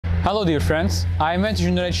Hello dear friends, I met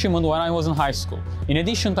junior achievement when I was in high school. In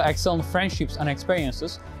addition to excellent friendships and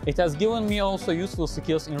experiences, it has given me also useful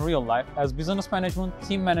skills in real life as business management,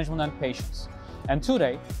 team management and patience. And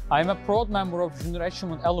today, I am a proud member of Junior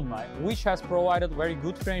Achievement Alumni, which has provided very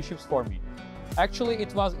good friendships for me. Actually,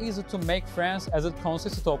 it was easy to make friends as it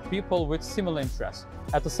consisted of people with similar interests.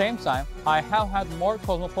 At the same time, I have had more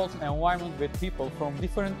cosmopolitan environment with people from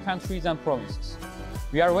different countries and provinces.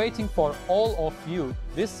 We are waiting for all of you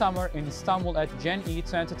this summer in Istanbul at Gen E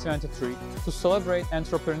 2023 to celebrate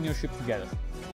entrepreneurship together.